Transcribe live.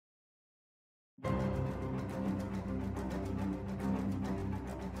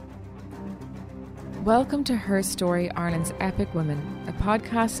Welcome to Her Story, Ireland's Epic Women, a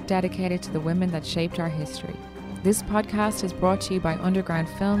podcast dedicated to the women that shaped our history. This podcast is brought to you by Underground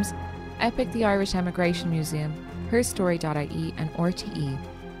Films, Epic the Irish Emigration Museum, herstory.ie and RTE,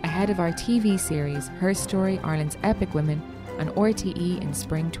 ahead of our TV series Her Story, Ireland's Epic Women on RTE in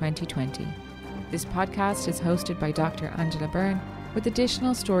spring 2020. This podcast is hosted by Dr. Angela Byrne with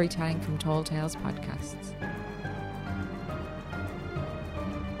additional storytelling from Tall Tales podcasts.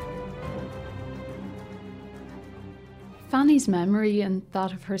 Fanny's memory and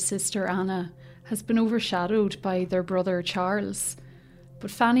that of her sister Anna has been overshadowed by their brother Charles,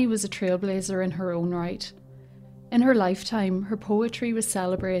 but Fanny was a trailblazer in her own right. In her lifetime, her poetry was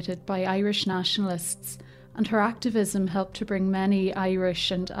celebrated by Irish nationalists, and her activism helped to bring many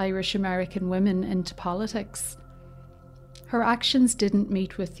Irish and Irish American women into politics. Her actions didn't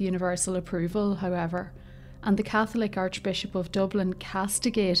meet with universal approval, however, and the Catholic Archbishop of Dublin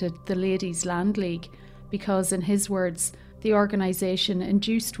castigated the Ladies' Land League because, in his words, the organisation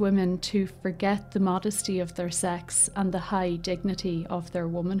induced women to forget the modesty of their sex and the high dignity of their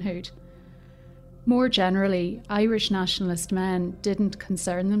womanhood. More generally, Irish nationalist men didn't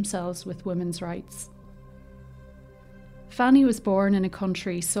concern themselves with women's rights. Fanny was born in a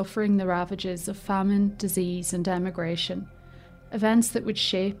country suffering the ravages of famine, disease and emigration, events that would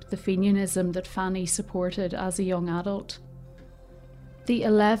shape the Fenianism that Fanny supported as a young adult. The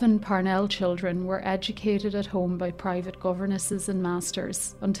 11 Parnell children were educated at home by private governesses and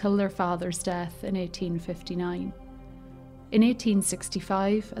masters until their father's death in 1859. In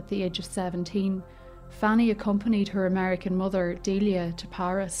 1865, at the age of 17, Fanny accompanied her American mother, Delia, to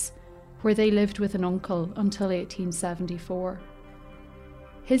Paris, where they lived with an uncle until 1874.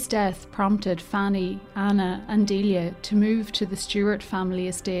 His death prompted Fanny, Anna and Delia to move to the Stewart family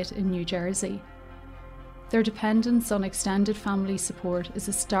estate in New Jersey. Their dependence on extended family support is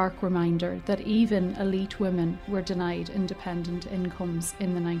a stark reminder that even elite women were denied independent incomes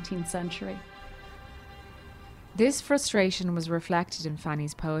in the 19th century. This frustration was reflected in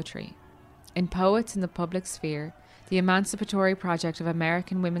Fanny's poetry. In Poets in the Public Sphere, the emancipatory project of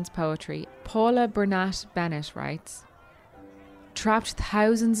American women's poetry, Paula Burnett Bennett writes, "Trapped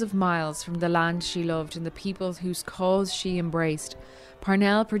thousands of miles from the land she loved and the people whose cause she embraced,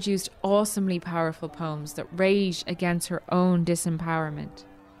 Parnell produced awesomely powerful poems that raged against her own disempowerment.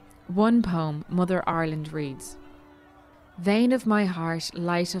 One poem, Mother Ireland, reads, "Vein of my heart,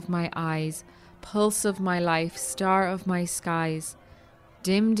 light of my eyes, pulse of my life, star of my skies,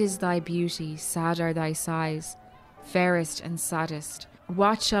 dimmed is thy beauty, sad are thy sighs, fairest and saddest.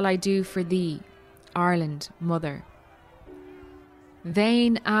 What shall I do for thee, Ireland, mother?"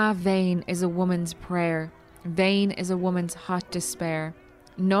 Vain, ah vain is a woman's prayer, vain is a woman's hot despair.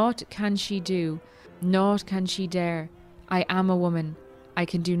 Naught can she do, naught can she dare. I am a woman, I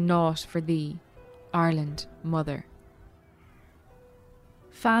can do naught for thee, Ireland, mother.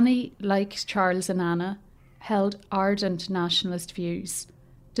 Fanny, like Charles and Anna, held ardent nationalist views,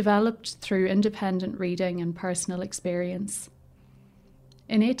 developed through independent reading and personal experience.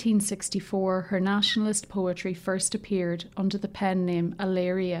 In 1864, her nationalist poetry first appeared under the pen name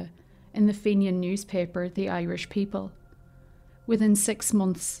Aleria in the Fenian newspaper The Irish People. Within 6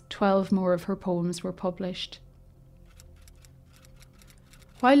 months, 12 more of her poems were published.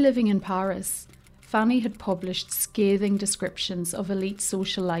 While living in Paris, Fanny had published scathing descriptions of elite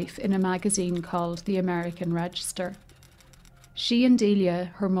social life in a magazine called The American Register. She and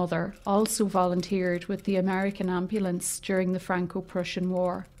Delia, her mother, also volunteered with the American Ambulance during the Franco-Prussian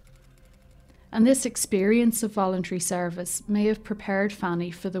War. And this experience of voluntary service may have prepared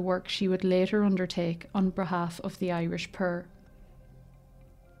Fanny for the work she would later undertake on behalf of the Irish poor.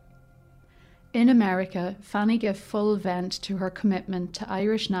 In America, Fanny gave full vent to her commitment to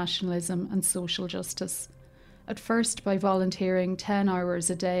Irish nationalism and social justice, at first by volunteering 10 hours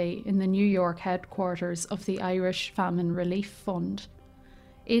a day in the New York headquarters of the Irish Famine Relief Fund.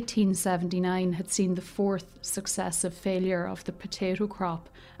 1879 had seen the 4th successive failure of the potato crop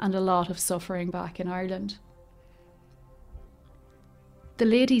and a lot of suffering back in Ireland. The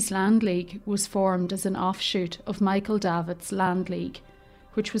Ladies' Land League was formed as an offshoot of Michael Davitt's Land League,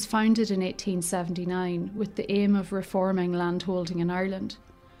 which was founded in 1879 with the aim of reforming landholding in Ireland,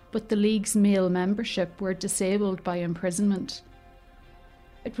 but the League's male membership were disabled by imprisonment.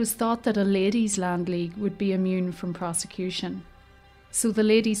 It was thought that a Ladies' Land League would be immune from prosecution. So the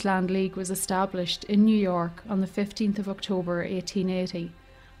Ladies' Land League was established in New York on the 15th of October 1880,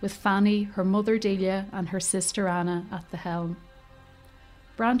 with Fanny, her mother Delia and her sister Anna at the helm.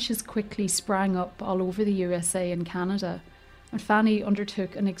 Branches quickly sprang up all over the USA and Canada, and Fanny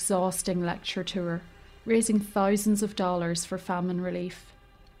undertook an exhausting lecture tour, raising thousands of dollars for famine relief.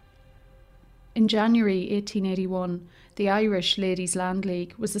 In January 1881, the Irish Ladies' Land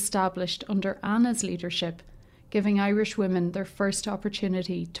League was established under Anna's leadership, giving Irish women their first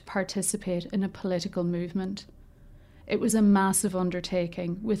opportunity to participate in a political movement. It was a massive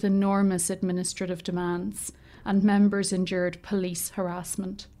undertaking with enormous administrative demands, and members endured police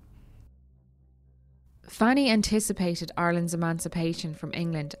harassment. Fanny anticipated Ireland's emancipation from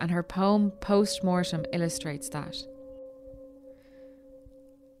England, and her poem Post Mortem illustrates that.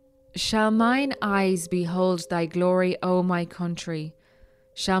 Shall mine eyes behold thy glory, O my country?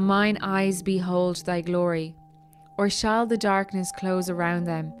 Shall mine eyes behold thy glory? Or shall the darkness close around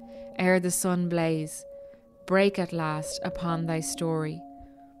them, ere the sun blaze, break at last upon thy story?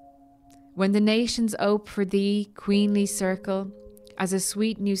 When the nations ope for thee, queenly circle, as a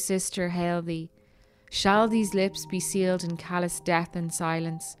sweet new sister hail thee, shall these lips be sealed in callous death and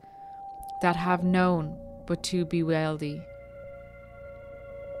silence, that have known but to bewail thee?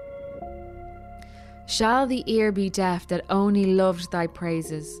 Shall the ear be deaf that only loved thy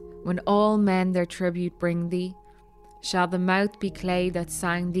praises, when all men their tribute bring thee? Shall the mouth be clay that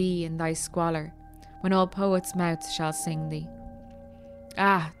sang thee in thy squalor, when all poets' mouths shall sing thee?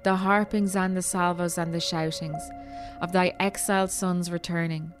 Ah, the harpings and the salvos and the shoutings of thy exiled sons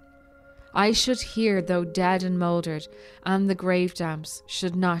returning, I should hear though dead and mouldered, and the grave damps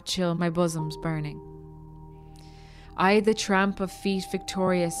should not chill my bosom's burning. I, the tramp of feet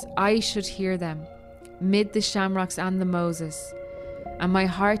victorious, I should hear them, mid the shamrocks and the Moses, and my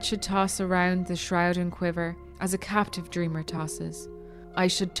heart should toss around the shroud and quiver, as a captive dreamer tosses. I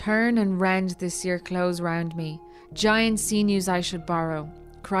should turn and rend the sere clothes round me, giant sinews I should borrow,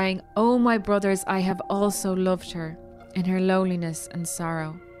 crying, O my brothers, I have also loved her, in her lowliness and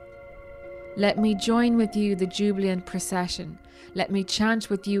sorrow. Let me join with you the jubilant procession, let me chant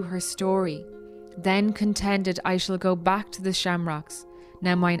with you her story. Then contented I shall go back to the shamrocks,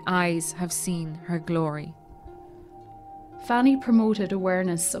 now mine eyes have seen her glory. Fanny promoted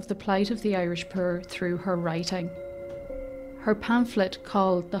awareness of the plight of the Irish poor through her writing. Her pamphlet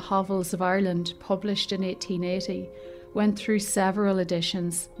called The Hovels of Ireland, published in 1880, went through several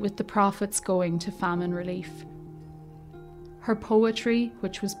editions, with the profits going to famine relief. Her poetry,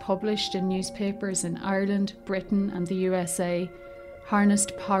 which was published in newspapers in Ireland, Britain and the USA,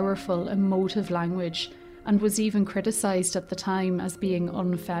 harnessed powerful, emotive language and was even criticised at the time as being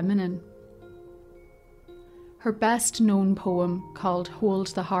unfeminine. Her best-known poem, called Hold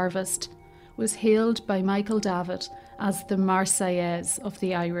the Harvest, was hailed by Michael Davitt as the Marseillaise of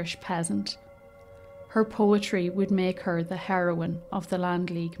the Irish peasant. Her poetry would make her the heroine of the Land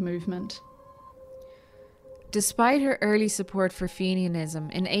League movement. Despite her early support for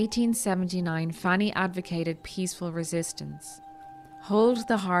Fenianism, in 1879 Fanny advocated peaceful resistance. Hold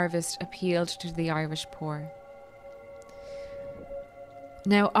the Harvest appealed to the Irish poor.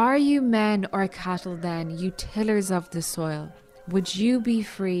 Now are you men or cattle then, you tillers of the soil? Would you be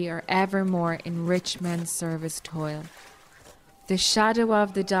free or evermore in rich men's service toil? The shadow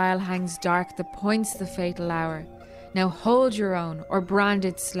of the dial hangs dark that points the fatal hour. Now hold your own, or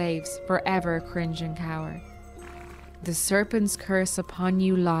branded slaves forever cringe and cower. The serpent's curse upon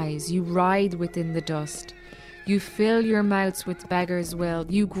you lies, you writhe within the dust. You fill your mouths with beggar's will,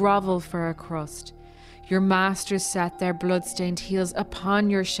 you grovel for a crust. Your masters set their blood-stained heels upon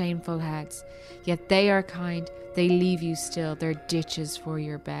your shameful heads, yet they are kind, they leave you still their ditches for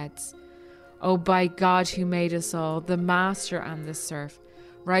your beds. O by God who made us all, the master and the serf,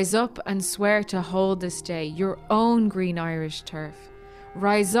 rise up and swear to hold this day your own green Irish turf.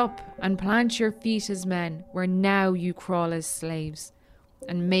 Rise up and plant your feet as men where now you crawl as slaves,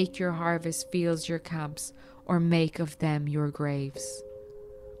 and make your harvest fields your camps, or make of them your graves.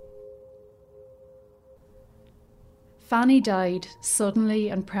 Fanny died suddenly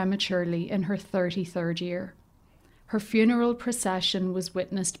and prematurely in her 33rd year. Her funeral procession was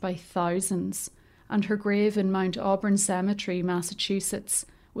witnessed by thousands, and her grave in Mount Auburn Cemetery, Massachusetts,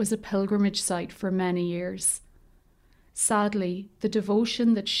 was a pilgrimage site for many years. Sadly, the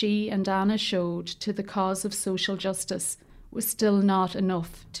devotion that she and Anna showed to the cause of social justice was still not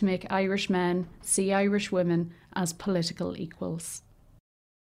enough to make Irish men see Irish women as political equals.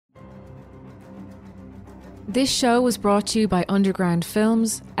 This show was brought to you by Underground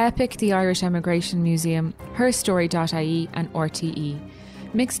Films, Epic, the Irish Emigration Museum, herstory.ie and RTE.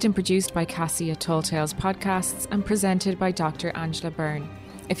 Mixed and produced by Cassie at Tall Tales Podcasts and presented by Dr. Angela Byrne.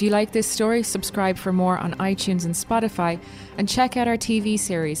 If you like this story, subscribe for more on iTunes and Spotify, and check out our TV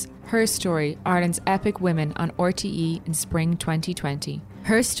series, Her Story, Ireland's Epic Women, on RTE in spring 2020.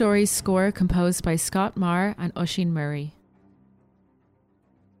 Her Story's score composed by Scott Marr and Oisin Murray.